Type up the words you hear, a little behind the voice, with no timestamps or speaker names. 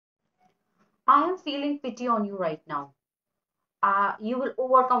I am feeling pity on you right now. You will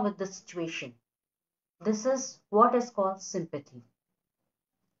overcome with this situation. This is what is called sympathy.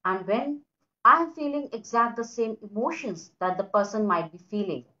 And when I am feeling exact the same emotions that the person might be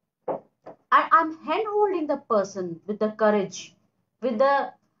feeling, and I'm hand holding the person with the courage, with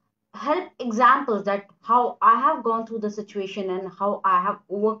the help examples that how I have gone through the situation and how I have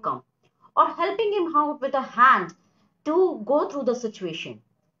overcome, or helping him out with a hand to go through the situation.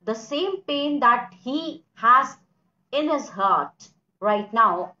 The same pain that he has in his heart right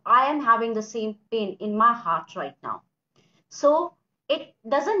now, I am having the same pain in my heart right now. So it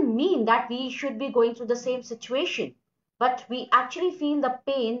doesn't mean that we should be going through the same situation, but we actually feel the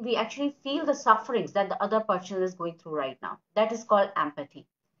pain, we actually feel the sufferings that the other person is going through right now. That is called empathy.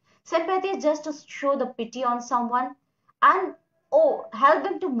 Sympathy is just to show the pity on someone and help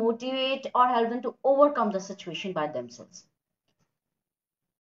them to motivate or help them to overcome the situation by themselves.